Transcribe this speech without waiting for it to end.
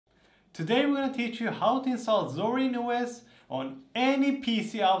Today we're going to teach you how to install Zorin OS on any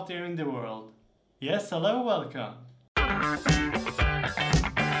PC out there in the world. Yes, hello, welcome.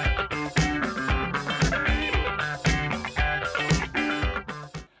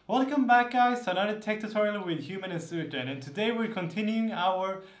 Welcome back guys to another tech tutorial with Human and Suten, and today we're continuing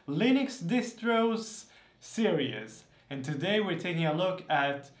our Linux distros series, and today we're taking a look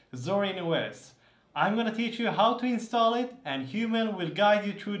at Zorin OS. I'm gonna teach you how to install it, and Human will guide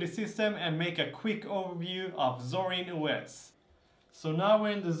you through the system and make a quick overview of Zorin OS. So now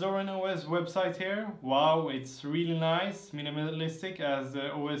we're in the Zorin OS website here. Wow, it's really nice, minimalistic as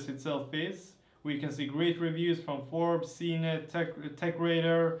the OS itself is. We can see great reviews from Forbes, CNET,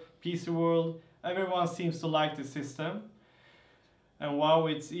 TechRadar, PC World. Everyone seems to like the system. And wow,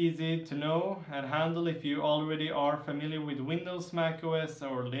 it's easy to know and handle if you already are familiar with Windows, Mac OS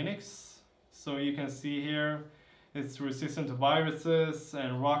or Linux. So you can see here it's resistant to viruses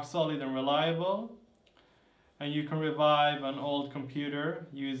and rock solid and reliable. And you can revive an old computer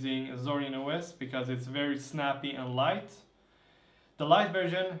using Zorin OS because it's very snappy and light. The light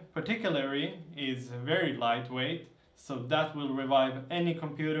version particularly is very lightweight, so that will revive any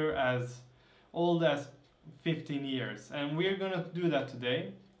computer as old as 15 years. And we're gonna do that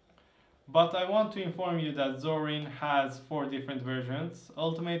today. But I want to inform you that Zorin has 4 different versions: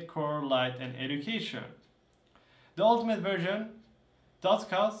 Ultimate, Core, Lite and Education. The Ultimate version does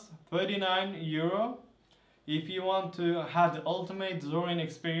cost €39. If you want to have the ultimate Zorin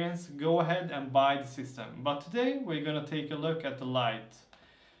experience, go ahead and buy the system. But today we're going to take a look at the Lite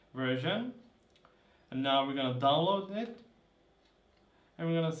version. And now we're going to download it. And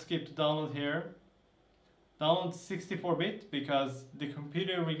we're going to skip to download here. Download 64-bit because the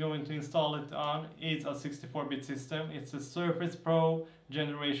computer we're going to install it on is a 64-bit system. It's a Surface Pro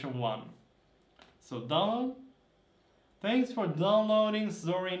Generation 1. So download. Thanks for downloading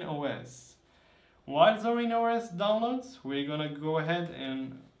Zorin OS. While Zorin OS downloads, we're gonna go ahead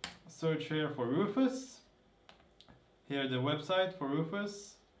and search here for Rufus. Here the website for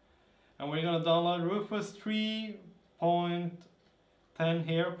Rufus. And we're gonna download Rufus 3.10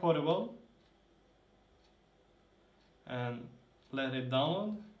 here, portable. And let it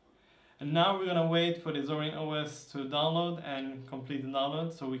download. And now we're gonna wait for the Zorin OS to download and complete the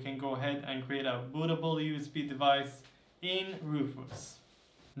download so we can go ahead and create a bootable USB device in Rufus.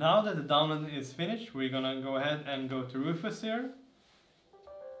 Now that the download is finished, we're gonna go ahead and go to Rufus here.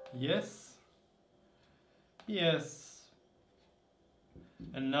 Yes. Yes.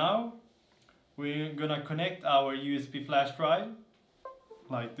 And now we're gonna connect our USB flash drive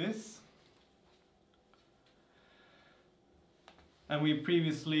like this. And we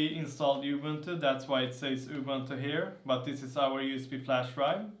previously installed Ubuntu, that's why it says Ubuntu here, but this is our USB flash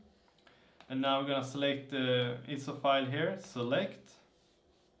drive. And now we're gonna select the ISO file here, select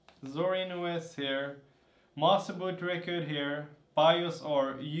Zorin OS here, master boot record here, BIOS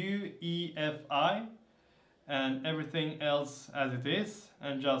or UEFI, and everything else as it is,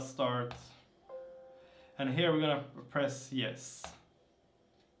 and just start. And here we're gonna press yes.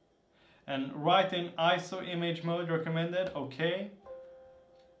 And write in ISO image mode recommended, okay.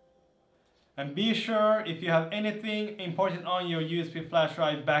 And be sure if you have anything important on your USB flash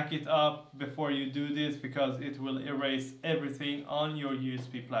drive, back it up before you do this because it will erase everything on your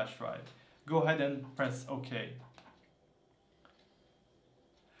USB flash drive. Go ahead and press OK.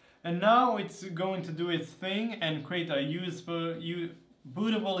 And now it's going to do its thing and create a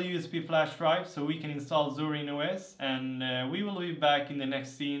bootable USB flash drive so we can install Zorin OS, and we will be back in the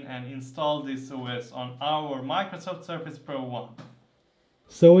next scene and install this OS on our Microsoft Surface Pro 1.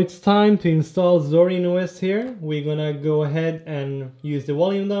 So it's time to install Zorin OS here. We're gonna go ahead and use the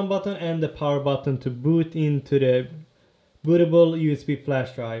volume down button and the power button to boot into the bootable USB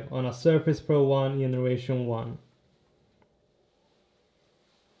flash drive on a Surface Pro 1 Generation 1.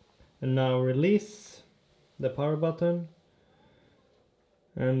 And now release the power button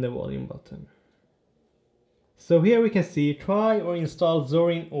and the volume button. So here we can see try or install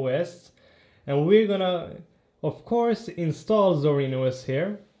Zorin OS, and we're gonna of course install Zorin OS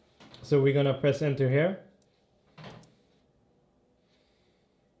here. So we're gonna press enter here.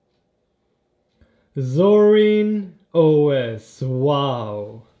 Zorin OS,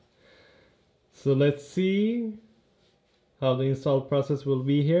 wow. So let's see how the install process will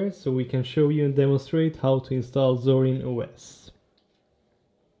be here so we can show you and demonstrate how to install Zorin OS.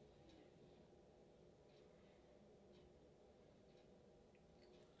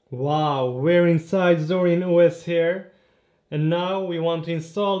 Wow, we're inside Zorin OS here, and now we want to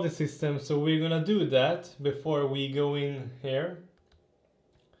install the system, so we're gonna do that before we go in here.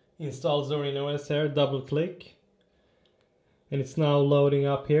 Install Zorin OS here, double click, and it's now loading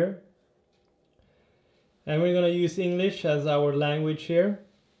up here. And we're gonna use English as our language here.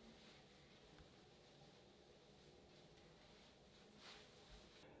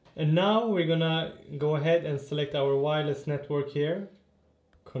 And now we're gonna go ahead and select our wireless network here.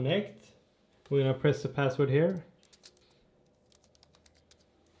 Connect. We're gonna press the password here.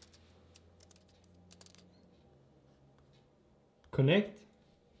 Connect.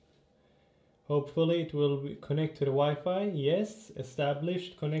 Hopefully it will connect to the Wi-Fi. Yes,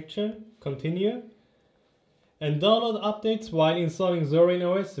 established connection. Continue. And download updates while installing Zorin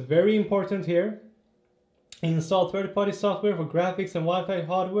OS. Very important here. Install third-party software for graphics and Wi-Fi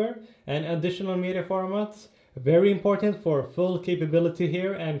hardware and additional media formats. Very important for full capability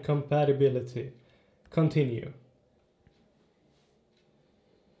here and compatibility. Continue.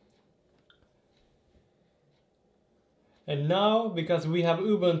 And now, because we have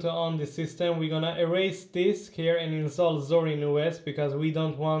Ubuntu on the system, we're gonna erase disk here and install Zorin OS because we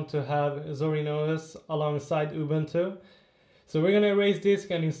don't want to have Zorin OS alongside Ubuntu. So we're gonna erase disk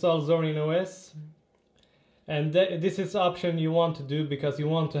and install Zorin OS. And this is the option you want to do because you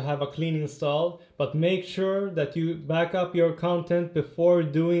want to have a clean install, but make sure that you back up your content before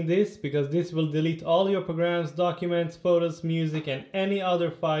doing this because this will delete all your programs, documents, photos, music, and any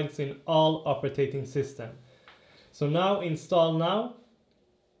other files in all operating systems. So now install now.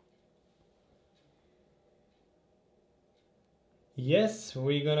 Yes,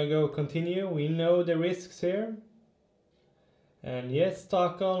 we're gonna go continue. We know the risks here. And yes,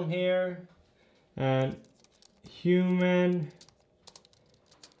 Stockholm here. And human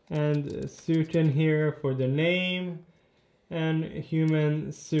and Suten here for the name, and human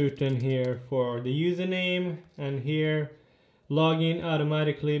Suten here for the username, and here login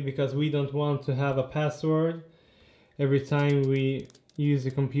automatically because we don't want to have a password every time we use the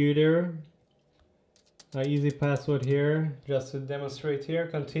computer. Easy password here just to demonstrate here.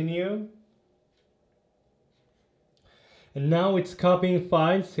 Continue. And now it's copying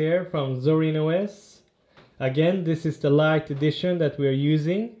files here from Zorin OS. Again, this is the light edition that we are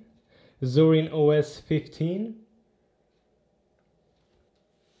using, Zorin OS 15.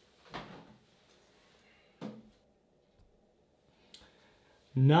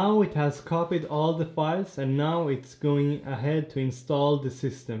 Now it has copied all the files and now it's going ahead to install the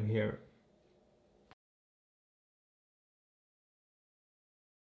system here.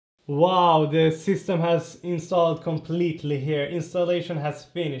 Wow, the system has installed completely here. Installation has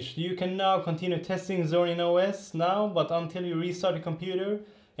finished. You can now continue testing Zorin OS now, but until you restart the computer,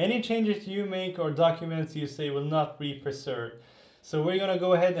 any changes you make or documents you save will not be preserved. So we're gonna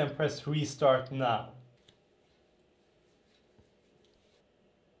go ahead and press restart now.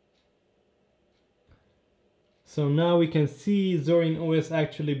 So now we can see Zorin OS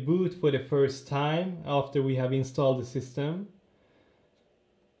actually boot for the first time after we have installed the system.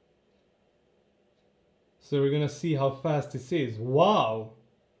 So we're gonna see how fast this is. Wow!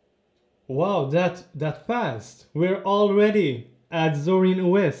 Wow, that fast! We're already at Zorin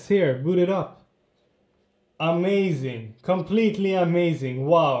OS here, booted up. Amazing, completely amazing.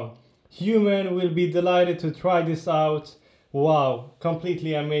 Wow, human will be delighted to try this out. Wow,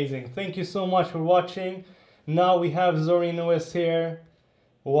 completely amazing. Thank you so much for watching. Now we have Zorin OS here.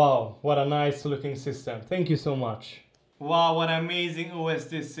 Wow, what a nice looking system. Thank you so much. Wow, what an amazing OS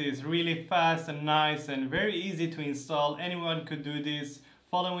this is. Really fast and nice and very easy to install. Anyone could do this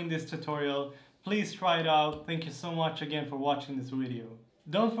following this tutorial. Please try it out. Thank you so much again for watching this video.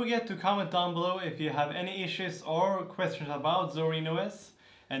 Don't forget to comment down below if you have any issues or questions about Zorin OS.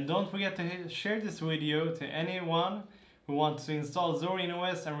 And don't forget to share this video to anyone who wants to install Zorin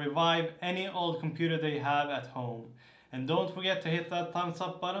OS and revive any old computer they have at home. And don't forget to hit that thumbs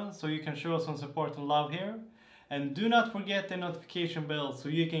up button so you can show us some support and love here. And do not forget the notification bell so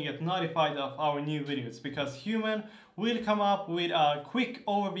you can get notified of our new videos, because Human will come up with a quick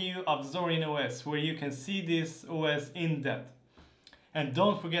overview of Zorin OS where you can see this OS in depth. And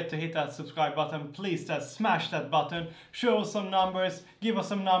don't forget to hit that subscribe button. Please smash that button, show us some numbers, give us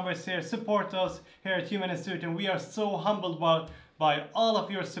some numbers here, support us here at Human and Suten. We are so humbled by all of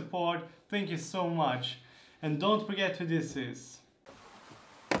your support. Thank you so much. And don't forget who this is.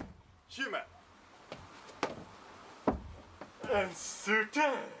 Human and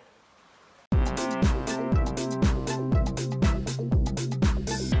Suten.